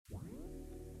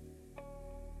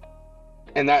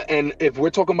And if we're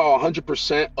talking about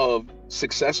 100% of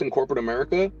success in corporate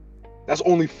America, that's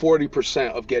only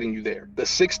 40% of getting you there. The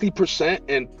 60%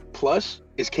 and plus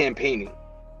is campaigning,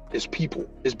 is people,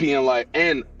 is being like,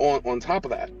 and on top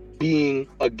of that, being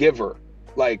a giver,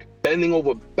 like bending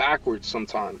over backwards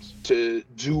sometimes to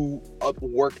do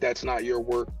work that's not your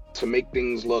work, to make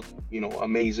things look,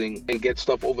 amazing and get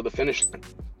stuff over the finish line.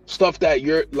 Stuff that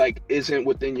you're like isn't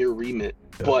within your remit,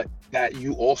 but that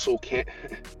you also can't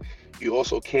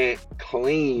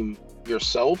claim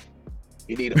yourself.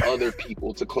 You need other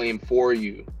people to claim for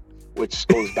you, which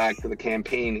goes back to the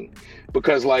campaigning.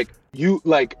 Because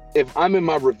if I'm in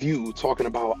my review talking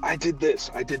about I did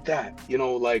this, I did that,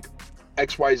 like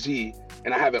XYZ,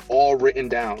 and I have it all written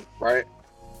down, right?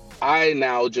 I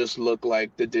now just look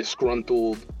like the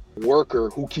disgruntled worker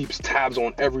who keeps tabs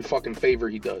on every fucking favor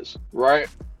he does, right?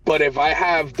 But if I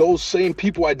have those same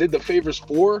people I did the favors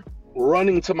for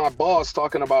running to my boss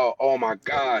talking about, oh my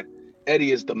God,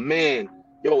 Eddy is the man.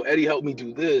 Yo, Eddy helped me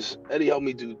do this. Eddy helped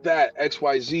me do that.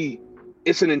 XYZ.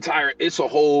 It's a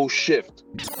whole shift.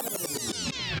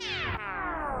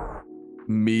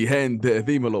 Mi gente,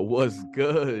 dímelo, what's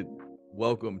good?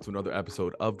 Welcome to another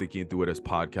episode of the Quien Tú Eres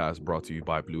podcast, brought to you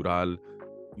by Plural.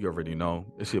 You already know,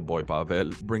 it's your boy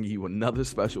Pavel, bringing you another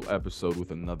special episode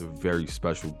with another very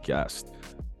special guest.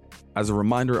 As a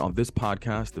reminder, on this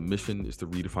podcast, the mission is to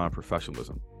redefine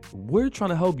professionalism. We're trying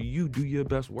to help you do your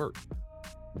best work.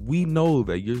 We know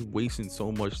that you're wasting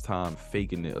so much time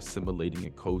faking it, assimilating,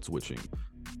 and code switching.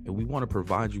 And we want to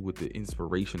provide you with the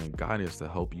inspiration and guidance to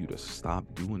help you to stop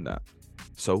doing that.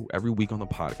 So every week on the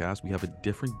podcast, we have a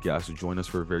different guest to join us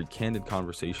for a very candid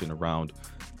conversation around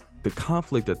the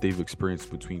conflict that they've experienced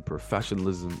between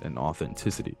professionalism and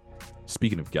authenticity.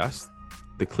 Speaking of guests,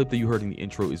 the clip that you heard in the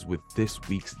intro is with this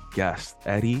week's guest,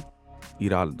 Eddy,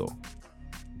 Hiraldo.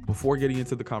 Before getting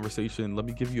into the conversation, let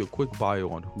me give you a quick bio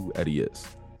on who Eddy is.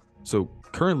 So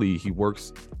currently he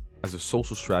works as a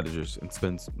social strategist and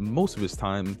spends most of his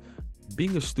time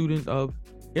being a student of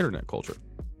internet culture.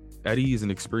 Eddy is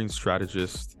an experienced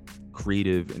strategist,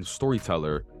 creative, and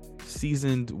storyteller,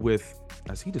 seasoned with,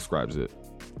 as he describes it,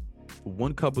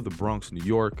 1 cup of the Bronx, New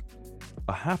York,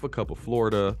 a half a cup of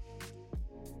Florida,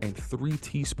 and 3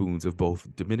 teaspoons of both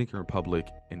Dominican Republic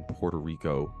and Puerto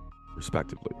Rico,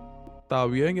 respectively.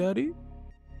 Está bien, Eddy?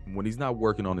 When he's not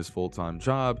working on his full-time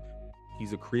job,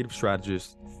 he's a creative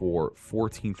strategist for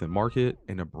 14th and Market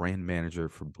and a brand manager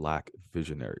for Black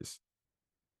Visionaries.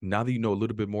 Now that you know a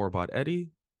little bit more about Eddy,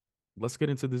 let's get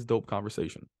into this dope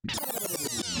conversation.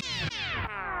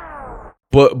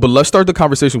 But let's start the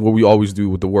conversation what we always do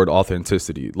with the word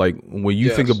authenticity. Like, when you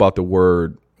think about the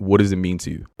word, what does it mean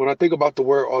to you? When I think about the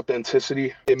word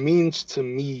authenticity, it means to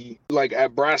me, like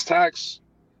at brass tacks,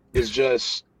 is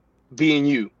just being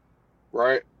you,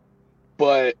 right?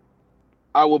 But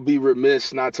I would be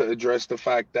remiss not to address the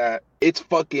fact that it's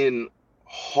fucking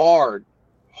hard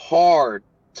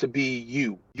to be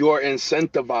you. You're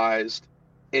incentivized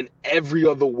in every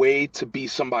other way to be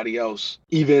somebody else.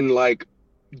 Even like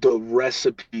the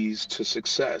recipes to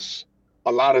success.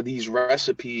 A lot of these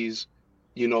recipes,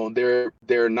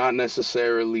 they're not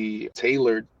necessarily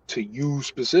tailored to you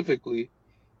specifically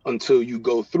until you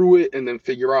go through it and then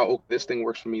figure out, oh, this thing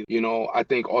works for me. I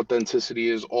think authenticity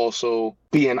is also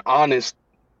being honest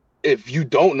if you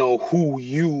don't know who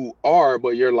you are,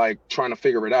 but you're like trying to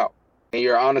figure it out. And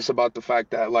you're honest about the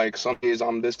fact that like some days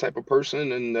I'm this type of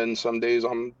person and then some days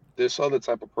I'm this other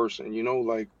type of person,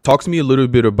 like. Talk to me a little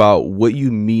bit about what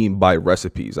you mean by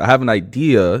recipes. I have an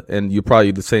idea, and you're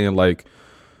probably saying like,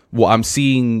 well, I'm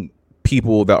seeing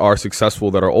people that are successful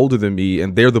that are older than me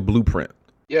and they're the blueprint.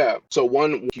 Yeah. So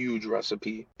one huge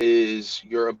recipe is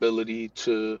your ability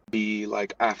to be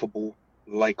like affable,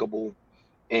 likable,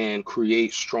 and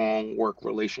create strong work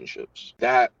relationships.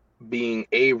 That being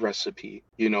a recipe,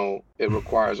 it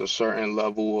requires a certain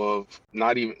level of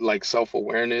not even like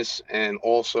self-awareness and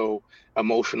also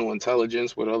emotional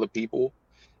intelligence with other people.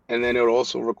 And then it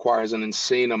also requires an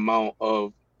insane amount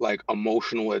of like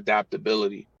emotional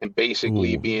adaptability and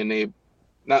basically being able,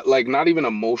 not even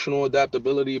emotional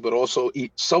adaptability, but also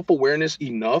self-awareness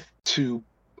enough to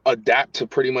adapt to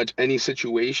pretty much any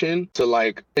situation to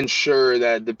like ensure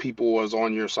that the people is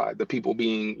on your side, the people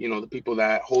being, the people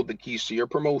that hold the keys to your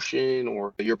promotion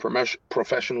or your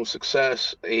professional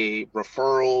success, a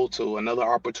referral to another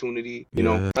opportunity.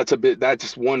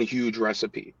 That's one huge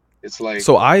recipe. It's like,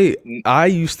 so I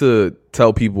used to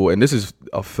tell people, and this is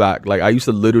a fact, like I used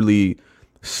to literally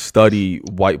study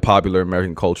white popular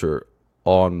American culture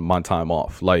on my time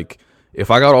off. Like, if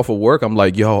I got off of work, I'm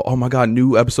like, yo, oh my God,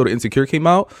 new episode of Insecure came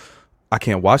out. I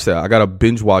can't watch that. I got to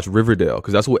binge watch Riverdale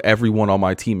because that's what everyone on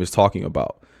my team is talking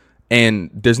about.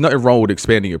 And there's nothing wrong with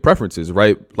expanding your preferences,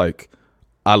 right? Like,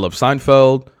 I love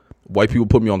Seinfeld. White people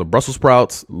put me on the Brussels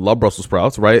sprouts. Love Brussels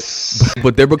sprouts, right?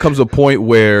 But there becomes a point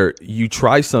where you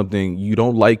try something, you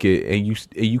don't like it, and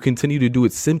you continue to do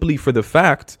it simply for the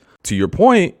fact, to your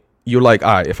point, you're like,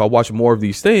 all right, if I watch more of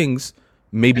these things,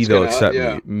 maybe they'll accept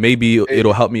me. Maybe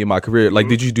it'll help me in my career. Like,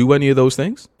 did you do any of those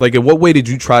things? Like, in what way did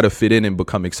you try to fit in and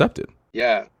become accepted?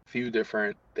 Yeah, few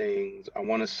different things. I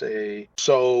want to say,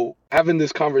 so having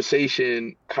this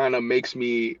conversation kind of makes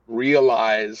me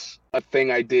realize a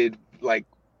thing I did like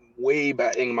way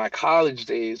back in my college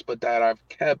days, but that I've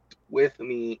kept with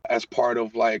me as part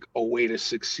of like a way to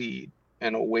succeed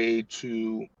and a way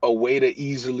to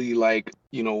easily, like,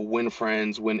 you know, win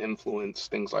friends, win influence,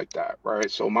 things like that, right?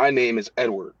 So my name is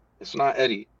Edward. It's not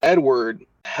Eddie. Edward,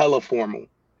 hella formal,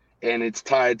 and it's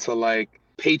tied to like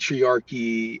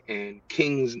patriarchy and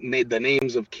kings, the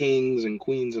names of kings and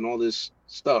queens and all this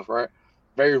stuff, right?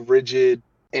 Very rigid.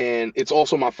 And it's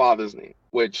also my father's name,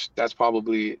 which that's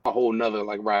probably a whole nother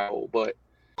like rabbit hole. But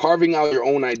carving out your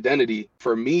own identity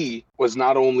for me was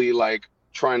not only like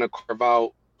trying to carve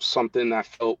out something I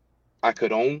felt I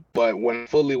could own, but when I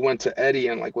fully went to Eddy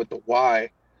and like with the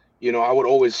Y, you know, I would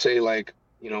always say like,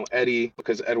 you know, Eddy,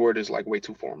 because Edward is like way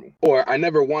too formal. Or I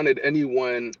never wanted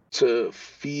anyone to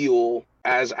feel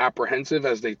as apprehensive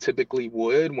as they typically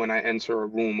would when I enter a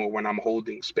room or when I'm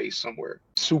holding space somewhere.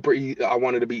 I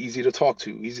wanted to be easy to talk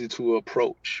to, easy to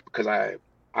approach, because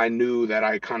I knew that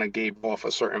I kind of gave off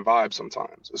a certain vibe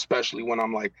sometimes, especially when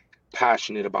I'm like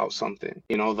passionate about something.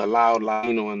 You know, the loud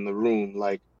Latino in the room,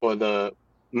 like, or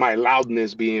my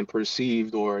loudness being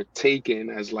perceived or taken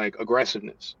as like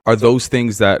aggressiveness. Are those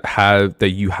things that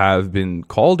you have been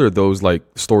called, or those like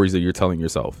stories that you're telling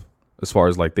yourself as far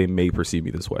as like they may perceive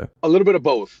me this way? A little bit of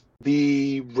both.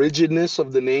 The rigidness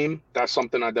of the name, that's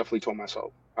something I definitely told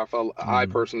myself. I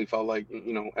personally felt like,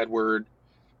 you know, Edward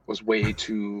was way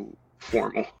too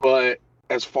formal. But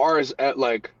as far as at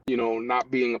like, you know, not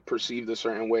being perceived a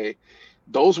certain way,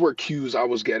 those were cues I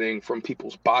was getting from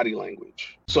people's body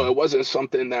language. So it wasn't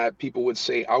something that people would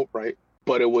say outright,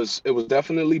 but it was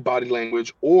definitely body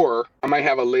language. Or I might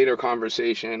have a later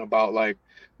conversation about like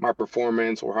my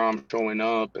performance or how I'm showing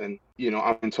up, and, you know,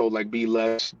 I'm told like be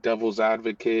less devil's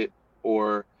advocate,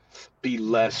 or be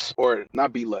less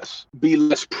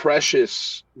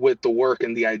precious with the work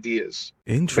and the ideas.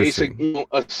 Interesting. You know,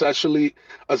 essentially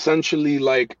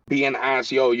like being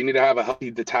asked, yo, you need to have a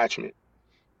healthy detachment,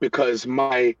 because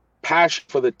my passion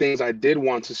for the things I did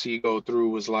want to see go through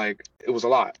was like, it was a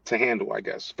lot to handle, I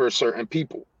guess, for certain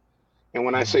people. And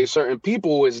when I say certain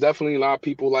people, it's definitely not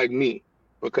people like me,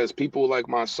 because people like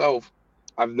myself,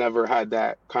 I've never had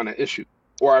that kind of issue,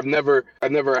 or I've never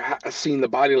seen the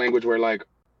body language where like,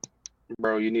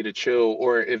 bro, you need to chill,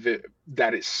 or if it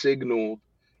signaled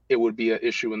it would be an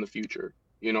issue in the future,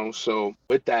 you know? So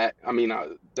with that, I mean,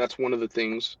 that's one of the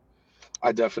things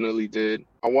I definitely did.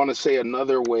 I want to say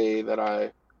another way that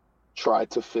I tried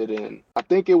to fit in, I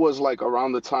think it was like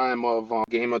around the time of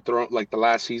Game of Thrones, like the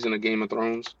last season of Game of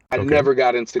Thrones. I never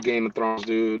got into Game of Thrones,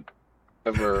 dude,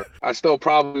 ever. I still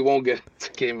probably won't get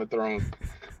into Game of Thrones,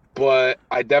 but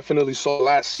I definitely saw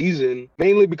last season,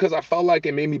 mainly because I felt like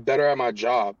it made me better at my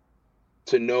job,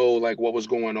 to know like what was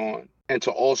going on, and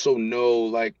to also know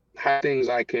like how things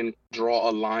I can draw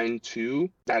a line to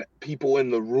that people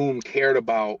in the room cared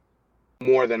about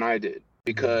more than I did.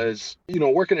 Because, you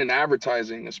know, working in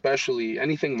advertising, especially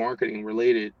anything marketing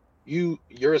related,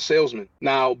 you're a salesman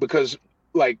now, because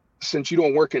like, since you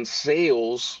don't work in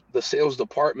sales, the sales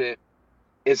department,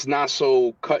 it's not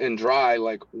so cut and dry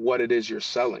like what it is you're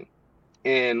selling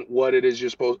and what it is you're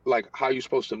supposed, like how you're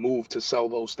supposed to move to sell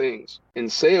those things. In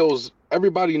sales,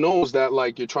 everybody knows that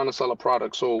like you're trying to sell a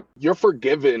product, so you're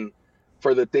forgiven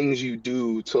for the things you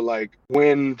do to like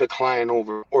win the client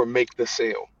over or make the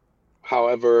sale,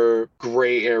 however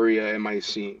gray area it might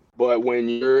seem. But when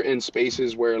you're in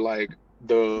spaces where like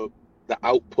the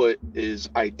output is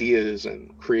ideas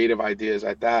and creative ideas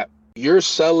at that, you're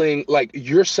selling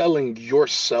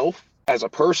yourself as a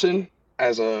person,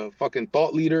 as a fucking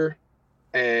thought leader,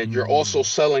 and you're also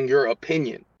selling your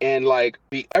opinion. And like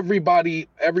everybody,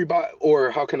 or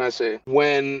how can I say,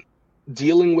 when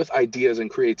dealing with ideas and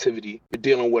creativity, you're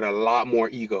dealing with a lot more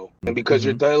ego. And because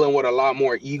you're dealing with a lot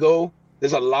more ego,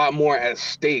 there's a lot more at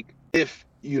stake if,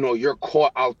 you know, you're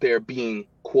caught out there being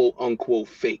quote unquote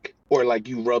fake, or like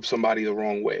you rub somebody the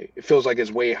wrong way. It feels like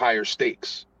it's way higher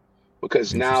stakes,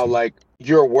 because now like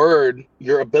your word,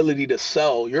 your ability to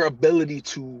sell, your ability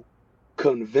to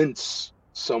convince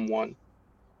someone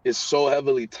is so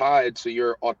heavily tied to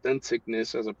your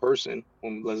authenticness as a person.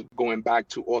 Going back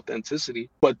to authenticity,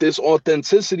 but this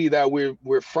authenticity that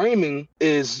we're framing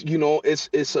is,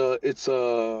 it's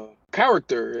a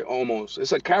character almost.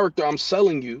 It's a character I'm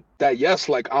selling you that, yes,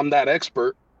 like I'm that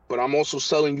expert, but I'm also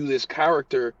selling you this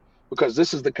character because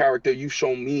this is the character you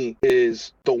show me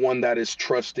is the one that is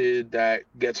trusted, that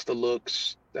gets the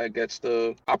looks, that gets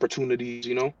the opportunities.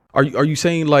 Are you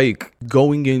saying like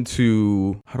going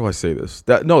into, how do I say this?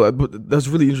 That's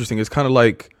really interesting. It's kind of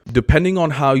like depending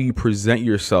on how you present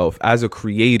yourself as a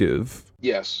creative,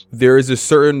 Yes. there is a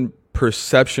certain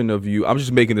perception of you. I'm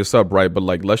just making this up, right? But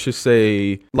like, let's just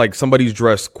say like somebody's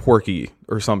dressed quirky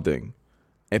or something,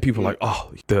 and people are like,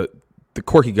 oh, the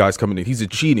quirky guy's coming in. He's a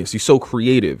genius. He's so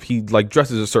creative. He like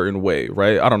dresses a certain way,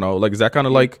 right? I don't know. Like, is that kind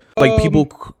of like people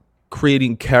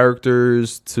creating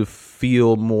characters to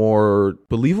feel more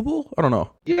believable? I don't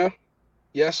know. Yeah.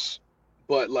 Yes.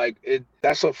 But like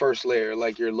that's a first layer.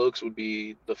 Like your looks would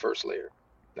be the first layer.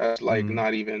 That's like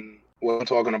not even what I'm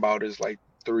talking about is like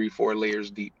 3-4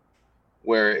 layers deep,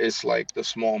 where it's like the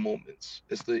small moments.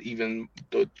 It's even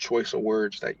the choice of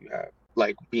words that you have,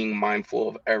 like being mindful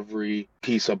of every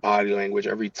piece of body language,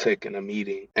 every tick in a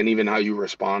meeting, and even how you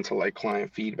respond to like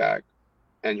client feedback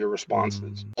and your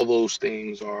responses. All those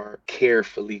things are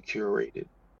carefully curated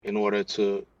in order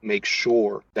to make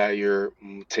sure that you're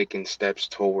taking steps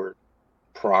toward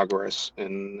progress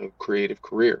in a creative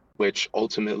career, which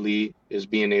ultimately is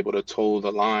being able to toe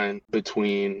the line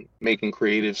between making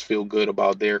creatives feel good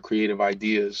about their creative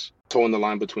ideas, towing the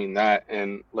line between that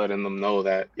and letting them know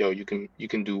that, yo, you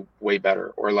can do way better,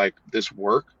 or like this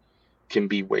work can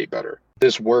be way better.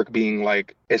 This work being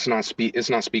like it's not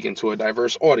speaking to a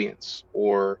diverse audience,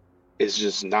 or it's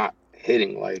just not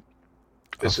hitting. Like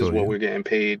this is what we're getting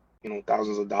paid,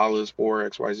 thousands of dollars for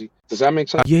XYZ. Does that make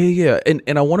sense? Yeah.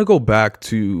 And I want to go back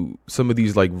to some of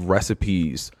these like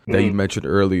recipes that you mentioned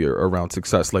earlier around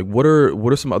success. Like what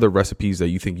are some other recipes that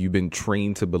you think you've been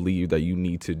trained to believe that you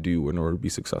need to do in order to be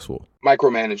successful?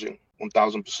 Micromanaging,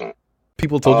 1000%.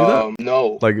 People told you that?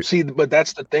 No. Like, see, but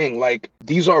that's the thing. Like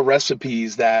these are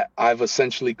recipes that I've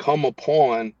essentially come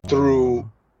upon through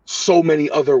so many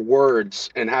other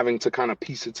words and having to kind of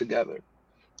piece it together.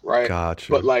 Right.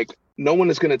 Gotcha. But like no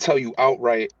one is going to tell you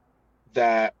outright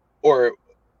that, or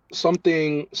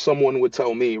someone would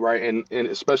tell me, right? And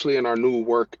especially in our new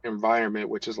work environment,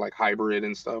 which is like hybrid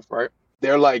and stuff, right?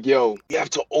 They're like, yo, you have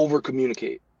to over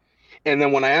communicate. And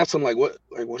then when I ask them, like, what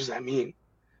does that mean?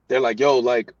 They're like, yo,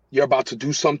 like you're about to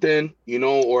do something,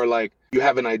 or like you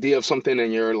have an idea of something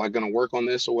and you're like going to work on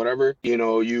this or whatever,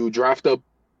 you draft up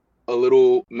a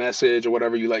little message or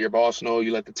whatever, you let your boss know,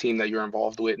 you let the team that you're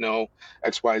involved with know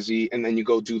XYZ, and then you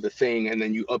go do the thing, and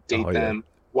then you update them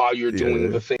while you're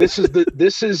doing the thing. This is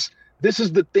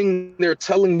the thing they're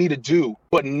telling me to do,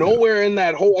 but nowhere in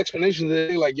that whole explanation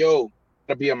they're like, yo,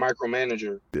 gotta be a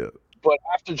micromanager. But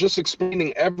after just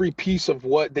explaining every piece of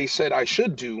what they said I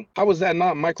should do, how is that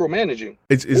not micromanaging?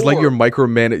 It's like you're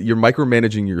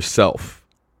micromanaging yourself,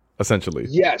 essentially.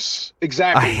 Yes,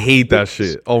 exactly. I hate that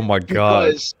shit. Oh my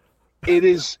god.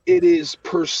 Because it is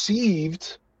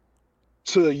perceived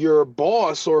to your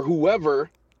boss or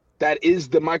whoever that is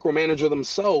the micromanager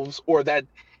themselves, or that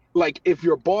like if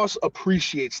your boss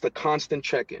appreciates the constant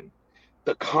check-in,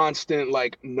 the constant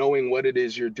like knowing what it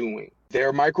is you're doing,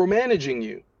 they're micromanaging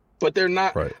you. But they're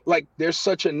not like, there's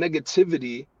such a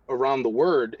negativity around the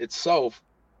word itself.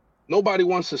 Nobody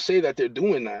wants to say that they're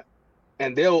doing that.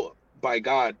 And by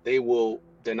God, they will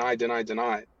deny.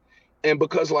 And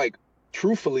because like,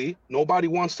 truthfully, nobody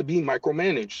wants to be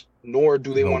micromanaged, nor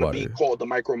do they want to be called the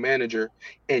micromanager.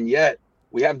 And yet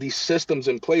we have these systems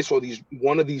in place, or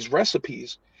one of these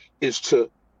recipes is to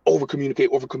over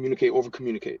communicate,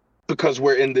 because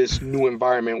we're in this new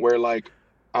environment where like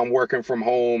I'm working from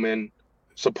home and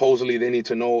supposedly they need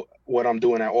to know what I'm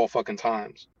doing at all fucking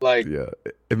times. Like,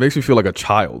 it makes me feel like a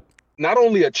child. Not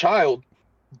only a child,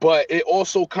 but it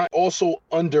also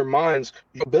undermines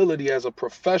your ability as a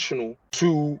professional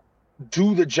to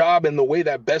do the job in the way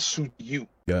that best suits you.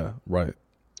 Yeah, right.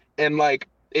 And like,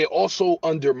 it also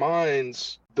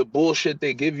undermines the bullshit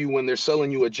they give you when they're selling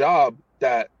you a job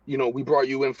that, we brought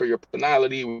you in for your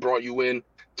personality. We brought you in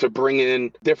to bring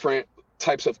in different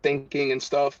types of thinking and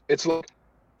stuff. It's like,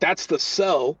 that's the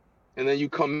sell. And then you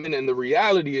come in and the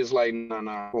reality is like,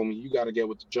 nah, homie, you got to get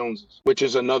with the Joneses, which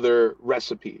is another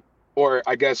recipe. Or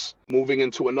I guess moving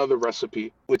into another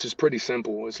recipe, which is pretty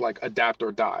simple. It's like adapt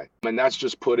or die. And that's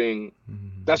just putting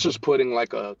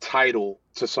like a title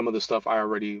to some of the stuff I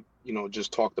already,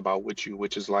 just talked about with you,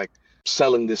 which is like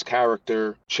selling this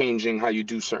character, changing how you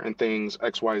do certain things,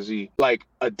 XYZ. Like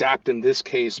adapt in this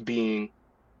case being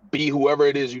be whoever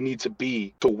it is you need to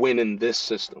be to win in this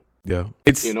system. Yeah.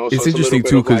 It's So it's it's a little interesting bit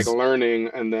too of like because learning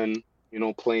and then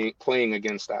playing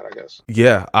against that, I guess.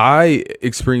 yeah, I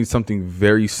experienced something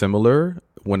very similar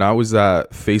when I was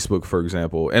at Facebook, for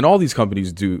example, and all these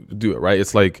companies do it, right?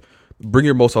 It's like bring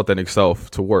your most authentic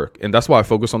self to work, and that's why I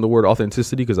focus on the word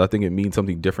authenticity because I think it means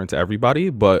something different to everybody.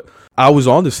 But I was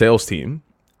on the sales team,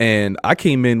 and I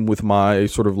came in with my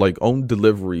sort of like own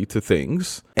delivery to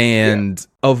things, and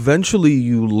eventually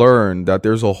you learn that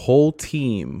there's a whole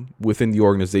team within the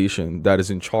organization that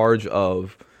is in charge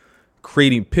of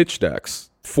creating pitch decks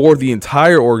for the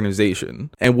entire organization.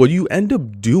 And what you end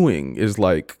up doing is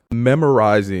like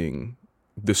memorizing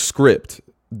the script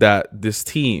that this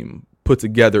team put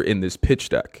together in this pitch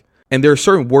deck. And there are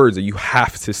certain words that you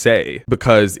have to say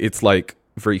because it's like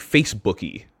very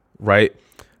Facebooky, right?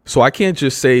 So I can't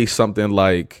just say something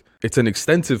like it's an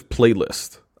extensive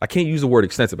playlist. I can't use the word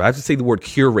extensive. I have to say the word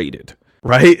curated,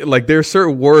 right? Like there are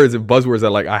certain words and buzzwords that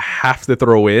like I have to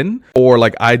throw in or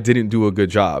like I didn't do a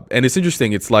good job. And it's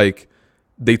interesting. It's like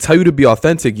they tell you to be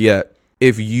authentic, yet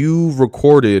if you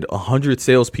recorded 100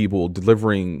 salespeople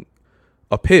delivering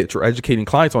a pitch or educating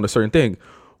clients on a certain thing,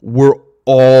 we're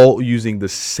all using the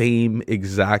same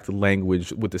exact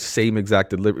language with the same exact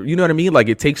delivery. You know what I mean? Like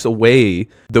it takes away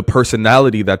the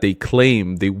personality that they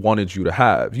claim they wanted you to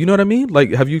have. You know what I mean?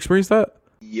 Like, have you experienced that?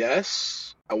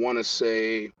 Yes, I want to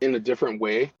say in a different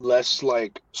way, less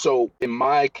like, so in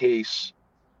my case,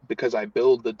 because I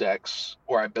build the decks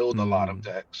or I build a lot of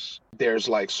decks, there's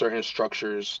like certain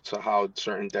structures to how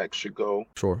certain decks should go.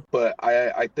 Sure. But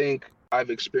I think I've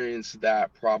experienced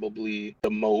that probably the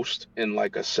most in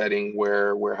like a setting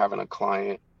where we're having a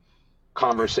client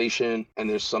conversation and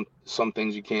there's some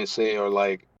things you can't say, or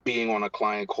like being on a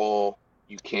client call,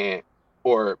 you can't,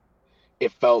 or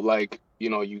it felt like,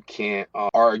 you can't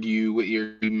argue with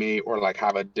your teammate or like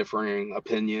have a differing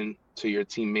opinion to your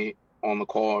teammate on the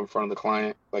call in front of the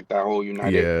client, like that whole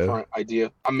united front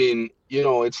idea. I mean,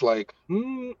 it's like,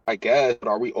 I guess, but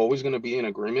are we always going to be in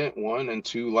agreement? One, and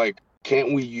two, like,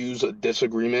 can't we use a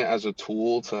disagreement as a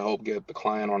tool to help get the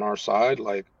client on our side?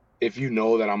 Like, if you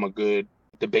know that I'm a good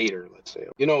debater, let's say,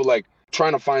 like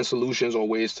trying to find solutions or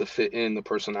ways to fit in the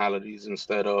personalities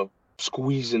instead of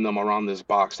squeezing them around this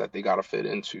box that they got to fit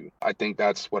into. I think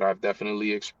that's what I've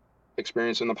definitely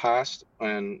experienced in the past,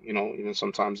 and even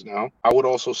sometimes now. I would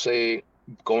also say,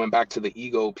 going back to the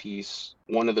ego piece,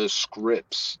 one of the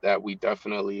scripts that we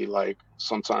definitely like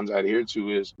sometimes adhere to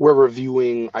is we're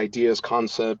reviewing ideas,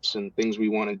 concepts, and things we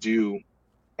want to do,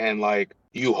 and like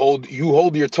you hold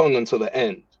your tongue until the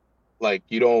end. Like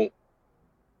you don't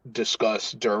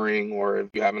discuss during, or if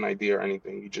you have an idea or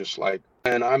anything, you just like.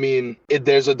 And I mean,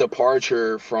 there's a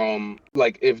departure from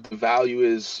like, if the value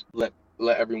is let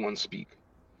everyone speak,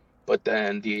 but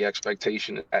then the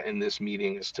expectation in this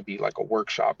meeting is to be like a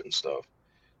workshop and stuff.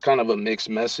 Kind of a mixed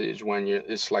message when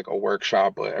it's like a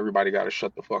workshop, but everybody got to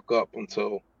shut the fuck up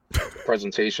until the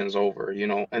presentation's over,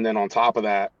 And then on top of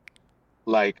that,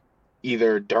 like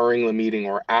either during the meeting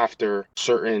or after,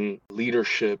 certain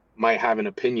leadership might have an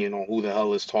opinion on who the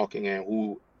hell is talking and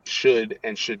who should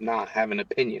and should not have an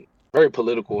opinion. Very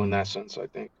political in that sense, I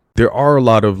think. There are a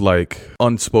lot of like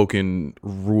unspoken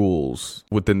rules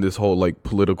within this whole like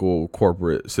political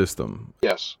corporate system.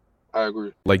 Yes, I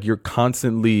agree. Like you're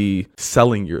constantly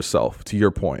selling yourself, to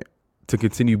your point, to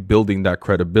continue building that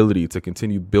credibility, to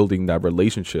continue building that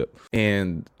relationship.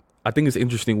 And I think it's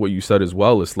interesting what you said as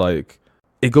well. It's like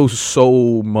it goes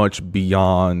so much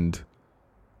beyond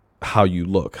how you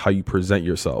look, how you present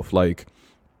yourself. Like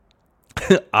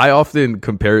I often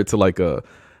compare it to like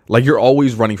you're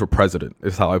always running for president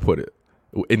is how I put it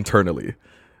internally.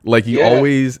 Like you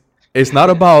always, it's not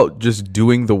about just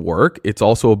doing the work. It's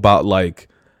also about like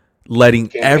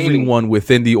letting everyone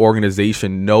within the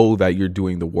organization know that you're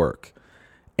doing the work.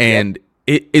 And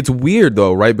it's weird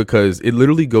though, right? Because it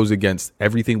literally goes against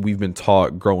everything we've been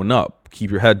taught growing up.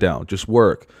 Keep your head down, just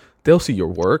work. They'll see your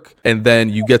work. And then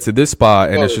you get to this spot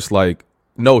and it's just like,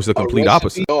 no, it's the complete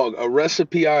opposite. Dog, a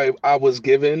recipe I was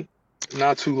given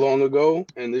not too long ago,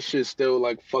 and this shit still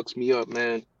like fucks me up,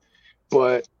 man.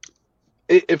 But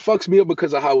it fucks me up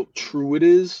because of how true it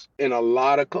is in a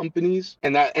lot of companies.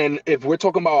 And if we're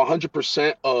talking about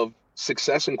 100% of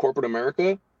success in corporate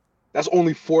America, that's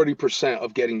only 40%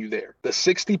 of getting you there. The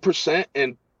 60%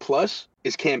 and plus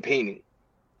is campaigning,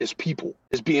 is people,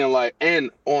 is being like, and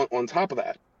on top of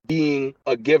that, being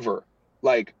a giver,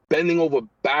 like bending over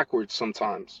backwards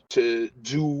sometimes to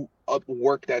do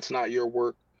work that's not your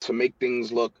work, to make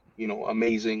things look,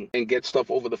 amazing and get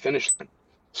stuff over the finish line.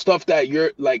 Stuff that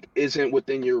you're like isn't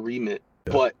within your remit,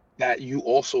 but that you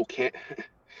also can't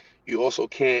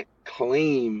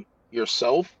claim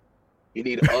yourself You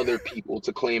need other people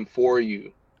to claim for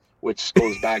you, which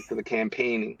goes back to the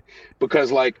campaigning.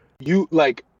 Because like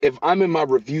if I'm in my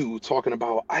review talking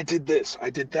about I did this, I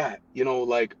did that,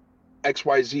 like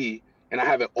XYZ, and I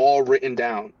have it all written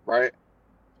down, right?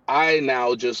 I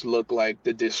now just look like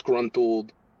the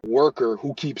disgruntled worker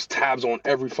who keeps tabs on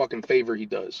every fucking favor he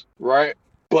does, right?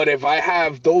 But if I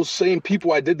have those same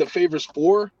people I did the favors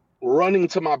for running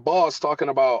to my boss talking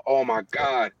about, oh my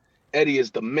God, Eddy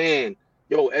is the man.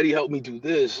 Yo, Eddy helped me do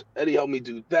this. Eddy helped me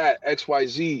do that.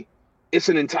 XYZ.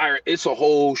 It's a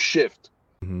whole shift.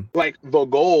 Mm-hmm. Like the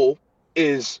goal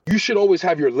is you should always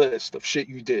have your list of shit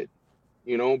you did.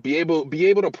 Be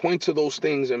able to point to those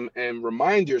things and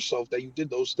remind yourself that you did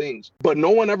those things. But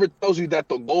no one ever tells you that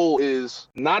the goal is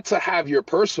not to have your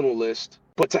personal list,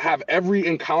 but to have every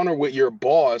encounter with your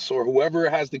boss or whoever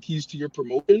has the keys to your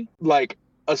promotion, like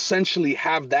essentially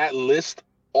have that list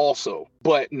also,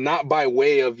 but not by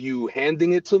way of you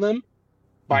handing it to them,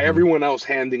 by everyone else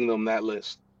handing them that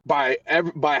list. By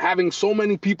having so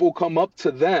many people come up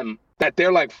to them that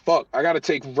they're like, fuck, I got to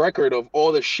take record of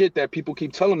all the shit that people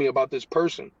keep telling me about this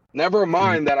person. Never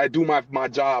mind that I do my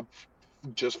job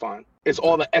just fine. It's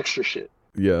all the extra shit.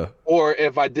 Yeah. Or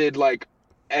if I did like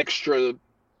extra,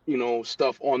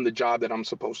 stuff on the job that I'm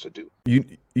supposed to do.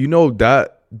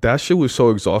 That shit was so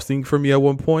exhausting for me at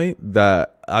one point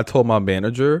that I told my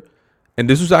manager, and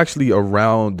this was actually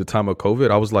around the time of COVID.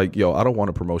 I was like, yo, I don't want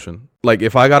a promotion. Like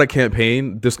if I got a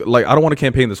campaign, I don't want a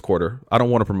campaign this quarter. I don't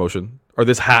want a promotion or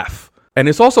this half. And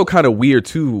it's also kind of weird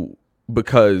too,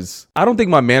 because I don't think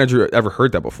my manager ever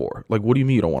heard that before. Like, what do you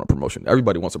mean you don't want a promotion?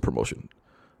 Everybody wants a promotion.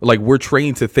 Like we're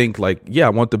trained to think like, yeah, I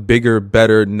want the bigger,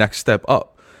 better next step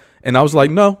up. And I was like,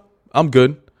 no, I'm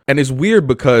good. And it's weird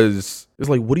because it's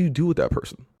like, what do you do with that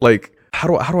person? Like, how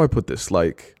do I put this?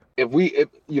 Like, if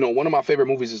one of my favorite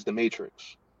movies is The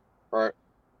Matrix, right?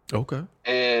 Okay.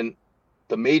 And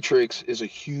The Matrix is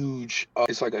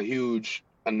it's like a huge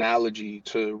analogy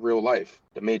to real life.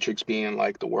 The Matrix being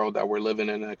like the world that we're living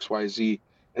in, XYZ,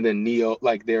 and then Neo,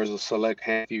 like there's a select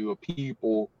handful of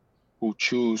people who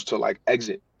choose to like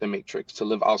exit the Matrix to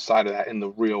live outside of that in the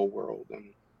real world and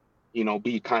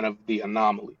be kind of the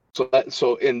anomaly.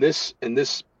 So in this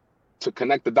to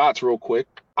connect the dots real quick,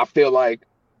 I feel like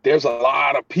there's a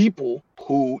lot of people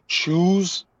who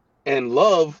choose and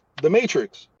love the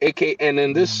Matrix, and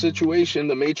in this situation,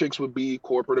 the Matrix would be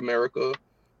corporate America,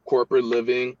 corporate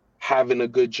living, having a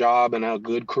good job and a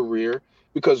good career,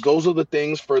 because those are the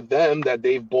things for them that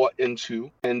they've bought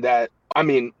into, and that, I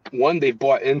mean, one, they've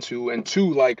bought into, and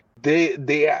two, like they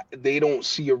don't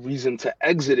see a reason to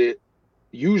exit it,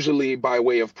 usually by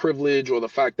way of privilege or the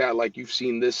fact that like you've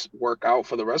seen this work out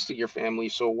for the rest of your family,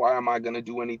 so why am I going to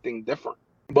do anything different?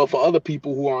 But for other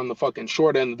people who are on the fucking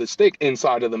short end of the stick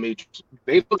inside of the Matrix,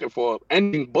 they looking for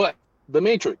anything but the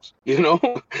Matrix,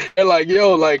 They're like,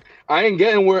 yo, like I ain't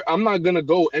getting where I'm not gonna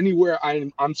go anywhere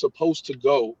I'm supposed to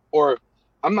go, or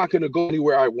I'm not gonna go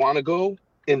anywhere I want to go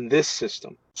in this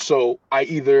system. So I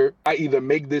either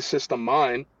make this system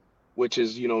mine, which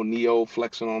is Neo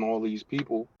flexing on all these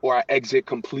people, or I exit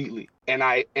completely. And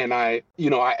I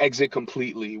exit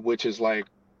completely, which is like,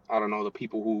 I don't know, the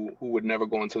people who would never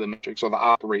go into the Matrix, or the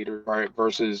operator, right?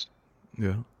 Versus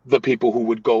the people who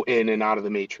would go in and out of the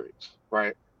Matrix,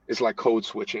 right? It's like code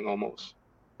switching almost.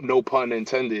 No pun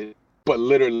intended, but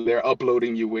literally they're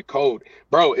uploading you with code.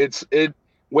 Bro, it's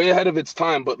way ahead of its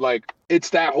time, but like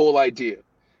it's that whole idea.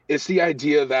 It's the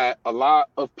idea that a lot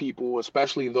of people,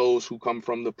 especially those who come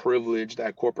from the privilege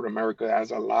that corporate America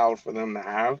has allowed for them to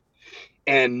have,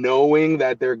 and knowing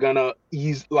that they're gonna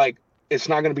it's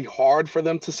not gonna be hard for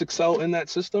them to excel in that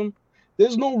system,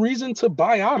 there's no reason to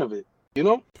buy out of it.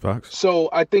 Facts. So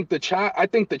I think the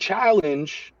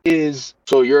challenge is,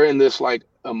 so you're in this like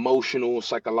emotional,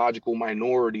 psychological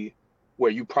minority where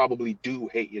you probably do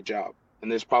hate your job. And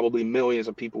there's probably millions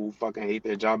of people who fucking hate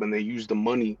their job, and they use the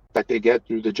money that they get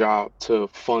through the job to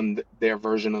fund their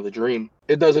version of the dream.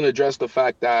 It doesn't address the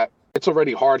fact that it's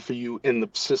already hard for you in the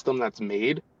system that's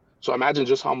made. So imagine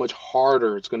just how much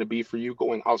harder it's going to be for you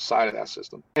going outside of that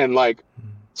system. And like,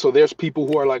 so there's people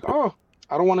who are like, oh,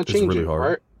 I don't want to change it,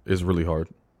 right? It's really hard.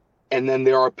 And then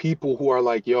there are people who are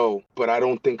like, yo, but I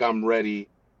don't think I'm ready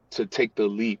to take the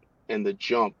leap and the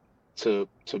jump to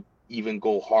even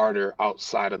go harder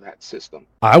outside of that system.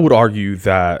 I would argue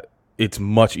that it's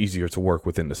much easier to work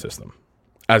within the system.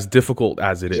 As difficult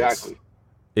as it is.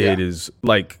 It is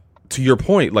like, to your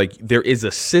point, like there is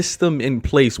a system in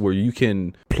place where you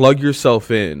can plug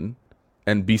yourself in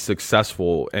and be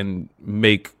successful and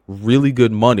make really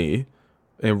good money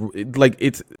And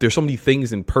there's so many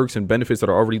things and perks and benefits that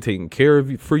are already taken care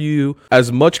of for you.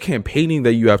 As much campaigning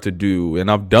that you have to do, and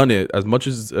I've done it, as much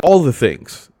as all the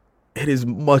things, it is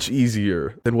much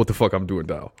easier than what the fuck I'm doing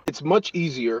now. It's much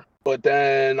easier, but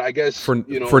then I guess, for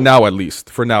now at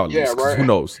least, yeah, because right. who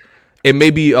knows? It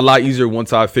may be a lot easier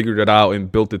once I figured it out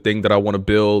and built the thing that I want to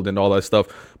build and all that stuff.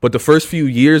 But the first few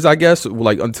years, I guess,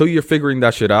 like until you're figuring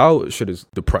that shit out, shit is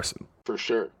depressing. For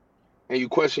sure. And you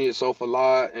question yourself a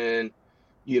lot, and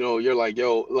you're like,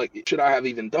 yo, like, should I have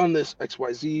even done this,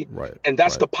 XYZ? Right. And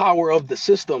that's the power of the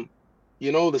system.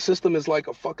 The system is like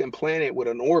a fucking planet with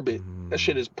an orbit. That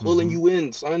shit is pulling you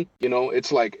in, son.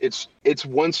 It's like it's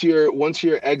once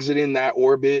you're exiting that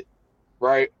orbit,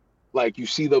 right? Like you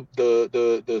see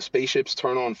the spaceships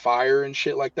turn on fire and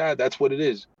shit like that. That's what it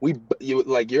is.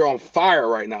 You're on fire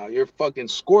right now. You're fucking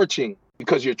scorching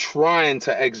because you're trying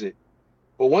to exit.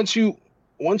 But once you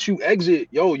exit,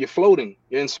 yo, you're floating.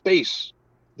 You're in space.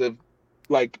 The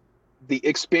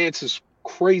expanse is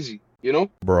crazy,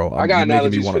 Bro, I got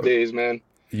analogies for days, man.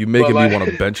 You making me want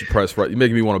to bench press right. You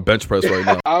making me want to bench press right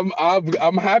now.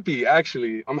 I'm happy,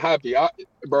 actually. I'm happy.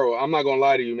 Bro, I'm not gonna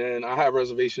lie to you, man. I have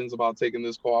reservations about taking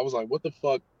this call. I was like, what the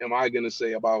fuck am I gonna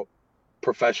say about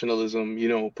professionalism,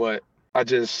 But I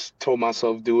just told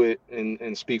myself do it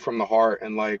and speak from the heart.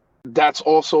 And like that's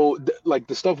also like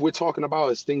the stuff we're talking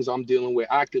about is things I'm dealing with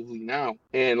actively now.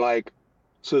 And like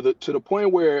to the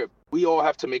point where we all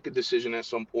have to make a decision at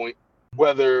some point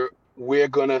whether we're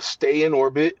gonna stay in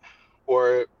orbit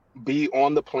or be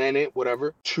on the planet,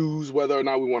 whatever, choose whether or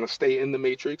not we want to stay in the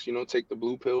matrix, take the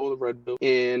blue pill, the red pill.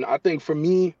 And I think for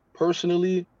me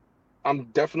personally, I'm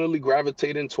definitely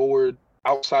gravitating toward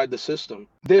outside the system.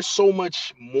 There's so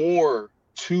much more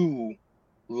to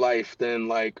life than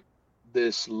like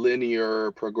this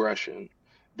linear progression.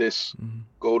 This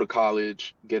go to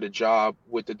college, get a job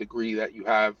with the degree that you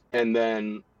have, and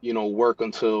then, work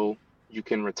until you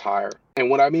can retire. And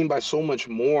what I mean by so much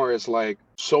more is like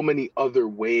so many other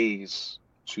ways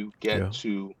to get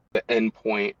to the end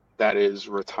point that is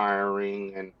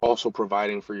retiring and also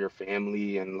providing for your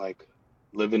family and like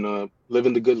living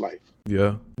the good life.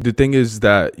 Yeah. The thing is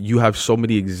that you have so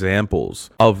many examples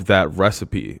of that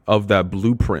recipe, of that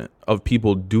blueprint, of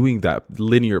people doing that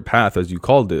linear path, as you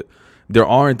called it. There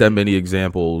aren't that many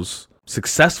examples,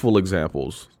 successful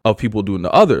examples of people doing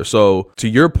the other. So to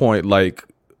your point, like,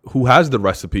 who has the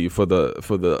recipe for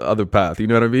the other path? You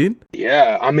know what I mean?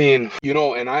 Yeah, I mean,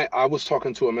 and I was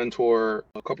talking to a mentor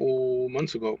a couple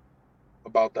months ago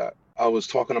about that. I was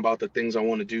talking about the things I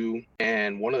want to do,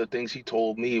 and one of the things he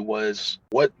told me was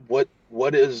what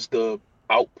is the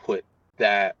output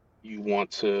that you want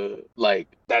to, like,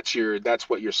 that's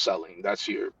what you're selling, that's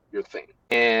your thing.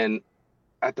 And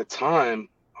at the time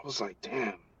I was like,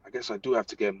 damn, I guess I do have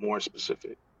to get more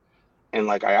specific. And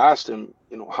like I asked him,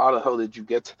 how the hell did you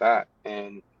get to that?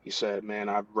 And he said, man,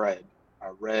 I read and I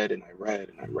read and I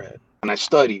read and I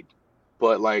studied.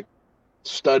 But like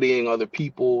studying other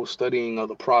people, studying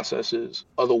other processes,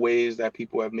 other ways that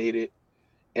people have made it.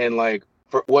 And like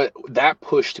for what that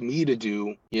pushed me to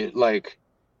do, like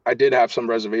I did have some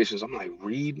reservations. I'm like,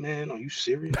 read, man? Are you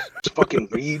serious? Just fucking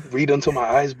read until my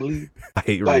eyes bleed. I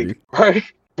hate reading. Like, right?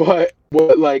 But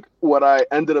what I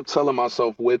ended up telling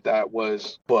myself with that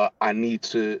was, but I need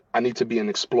to be an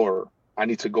explorer. I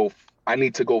need to go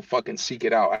fucking seek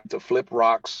it out. I need to flip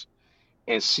rocks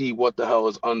and see what the hell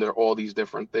is under all these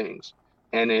different things.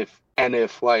 And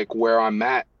if like where I'm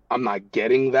at, I'm not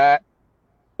getting that,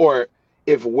 or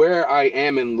if where I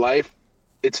am in life,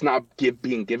 it's not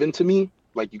being given to me,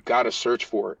 like you gotta search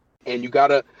for it. And you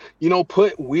gotta,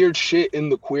 put weird shit in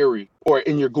the query or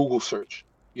in your Google search.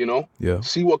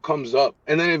 See what comes up.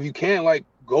 And then if you can't, like,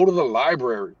 go to the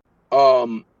library.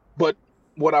 But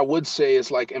what I would say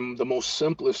is, like, in the most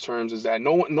simplest terms, is that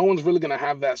no one's really gonna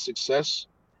have that success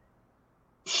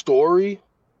story,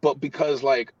 but because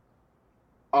like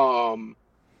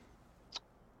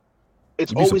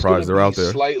it's always going to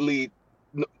be slightly,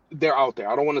 they're out there.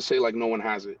 I don't want to say like no one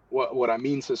has it. What I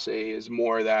mean to say is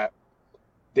more that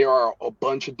there are a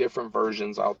bunch of different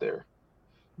versions out there.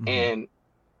 And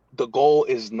the goal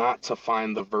is not to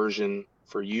find the version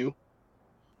for you.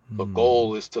 The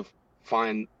goal is to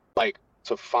find the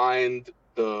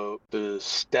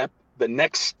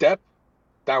next step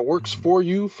that works for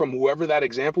you from whoever that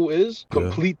example is.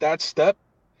 Complete that step,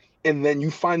 and then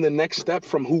you find the next step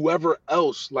from whoever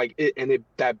else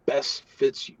that best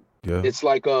fits you. It's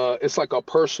like a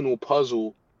personal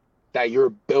puzzle that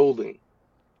you're building,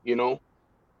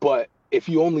 but if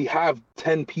you only have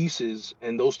 10 pieces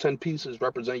and those 10 pieces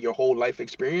represent your whole life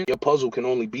experience, your puzzle can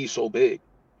only be so big.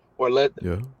 Or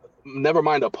never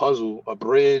mind a puzzle, a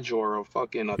bridge or a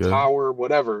Yeah. tower,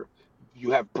 whatever.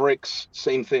 You have bricks,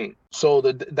 same thing. So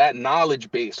that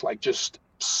knowledge base, like just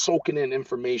soaking in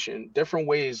information, different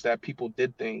ways that people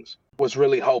did things was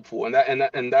really helpful.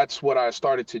 And that's what I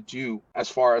started to do as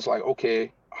far as like,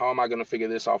 okay, how am I gonna figure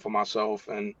this out for myself?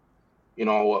 And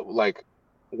like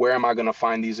where am I gonna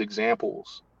find these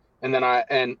examples? And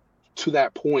to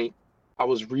that point, I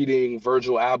was reading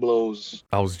Virgil Abloh's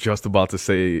I was just about to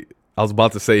say. I was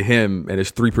about to say him and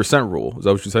his 3% rule. Is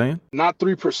that what you're saying? not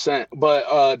 3%,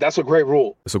 but that's a great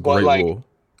rule. It's a But great like rule.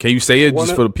 Can you say it one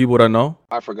just of, for the people that know?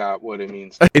 I forgot what it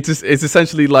means. It's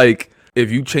essentially like if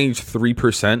you change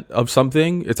 3% of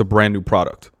something, it's a brand new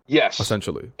product. Yes.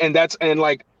 Essentially. And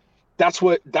like that's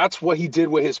what he did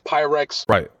with his Pyrex,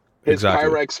 Right. his Exactly.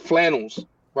 Pyrex flannels,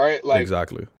 right? Like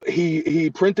Exactly. he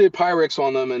printed Pyrex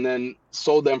on them and then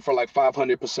sold them for like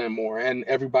 500% more, and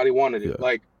everybody wanted it. Yeah.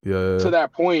 Like Yeah. to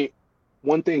that point,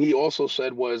 one thing he also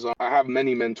said was, I have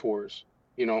many mentors,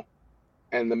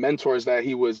 and the mentors that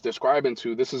he was describing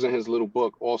to, this is in his little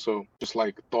book also, just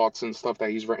like thoughts and stuff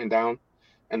that he's written down,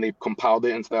 and they compiled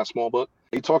it into that small book.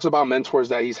 He talks about mentors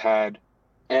that he's had,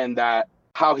 and that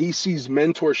how he sees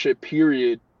mentorship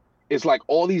period is like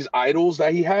all these idols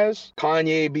that he has,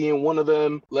 Kanye being one of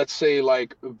them, let's say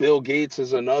like Bill Gates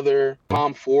is another,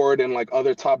 Tom Ford and like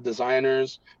other top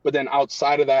designers, but then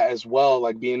outside of that as well,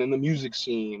 like being in the music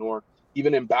scene or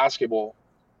even in basketball,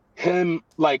 him,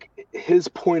 like his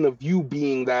point of view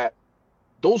being that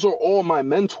those are all my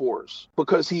mentors,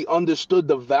 because he understood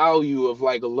the value of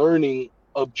like learning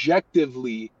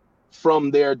objectively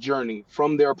from their journey,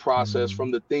 from their process,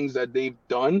 from the things that they've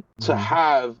done, to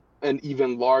have an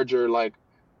even larger like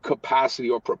capacity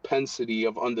or propensity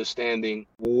of understanding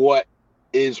what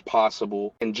is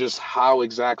possible and just how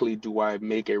exactly do I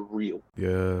make it real.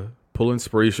 Yeah. Pull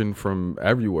inspiration from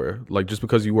everywhere. Like just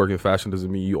because you work in fashion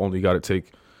doesn't mean you only got to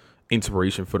take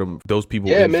inspiration from those people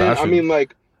Yeah, in man. fashion. I mean,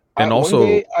 like, And one also,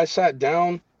 day I sat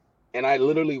down and I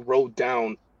literally wrote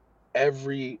down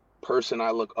every person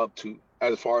I look up to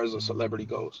as far as a celebrity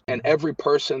goes, and every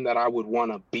person that I would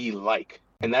want to be like.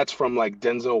 And that's from like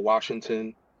Denzel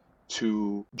Washington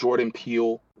to Jordan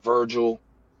Peele, Virgil,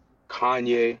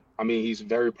 Kanye. I mean, he's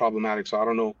very problematic, so I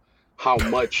don't know how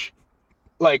much,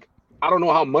 like, I don't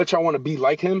know how much I want to be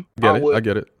like him. I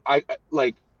get it.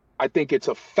 Like, I think it's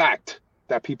a fact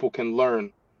that people can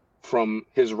learn from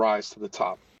his rise to the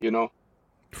top,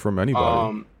 From anybody.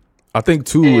 Um, I think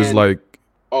too is and like,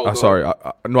 go sorry. ahead.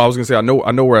 No, I was gonna say I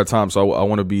know we're at time, so I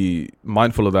want to be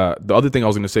mindful of that. The other thing I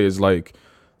was gonna say is like,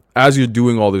 as you're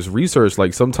doing all this research,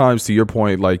 like sometimes to your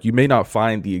point, like you may not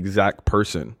find the exact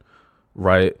person,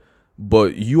 right?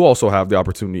 But you also have the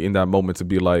opportunity in that moment to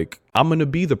be like, I'm gonna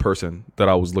be the person that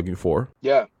I was looking for.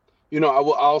 Yeah.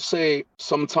 I'll say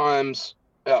sometimes,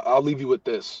 I'll leave you with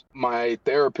this. My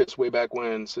therapist way back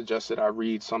when suggested I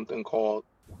read something called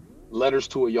Letters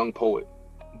to a Young Poet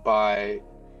by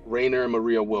Rainer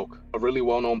Maria Wilk, a really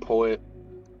well-known poet.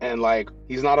 And like,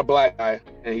 he's not a black guy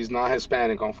and he's not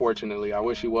Hispanic, unfortunately. I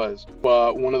wish he was.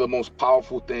 But one of the most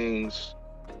powerful things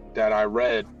that I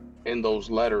read in those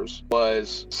letters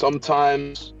was,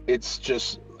 sometimes it's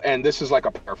just, and this is like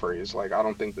a paraphrase, like I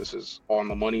don't think this is on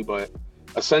the money, but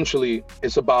essentially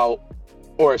it's about,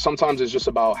 or sometimes it's just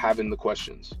about having the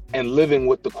questions and living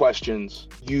with the questions.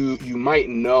 You might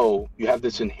know, you have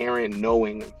this inherent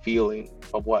knowing and feeling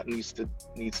of what needs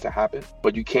to happen,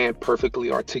 but you can't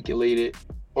perfectly articulate it,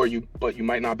 but you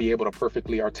might not be able to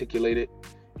perfectly articulate it.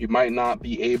 You might not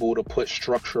be able to put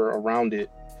structure around it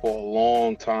for a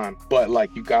long time, but like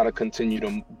you got to continue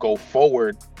to go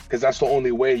forward, because that's the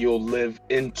only way you'll live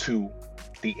into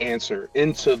the answer,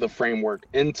 into the framework,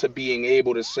 into being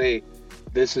able to say,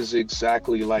 this is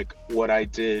exactly like what I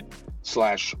did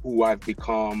 / who I've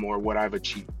become or what I've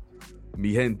achieved.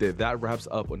 Mi gente, that wraps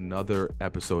up another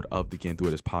episode of the Can't Do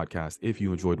It podcast. If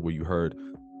you enjoyed what you heard,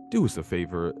 do us a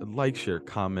favor, like, share,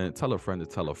 comment, tell a friend to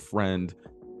tell a friend.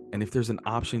 And if there's an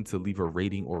option to leave a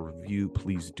rating or review,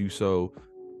 please do so.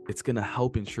 It's going to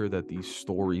help ensure that these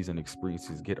stories and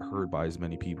experiences get heard by as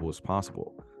many people as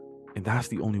possible. And that's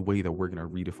the only way that we're going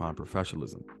to redefine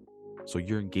professionalism. So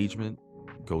your engagement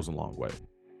goes a long way.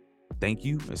 Thank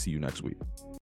you, and see you next week.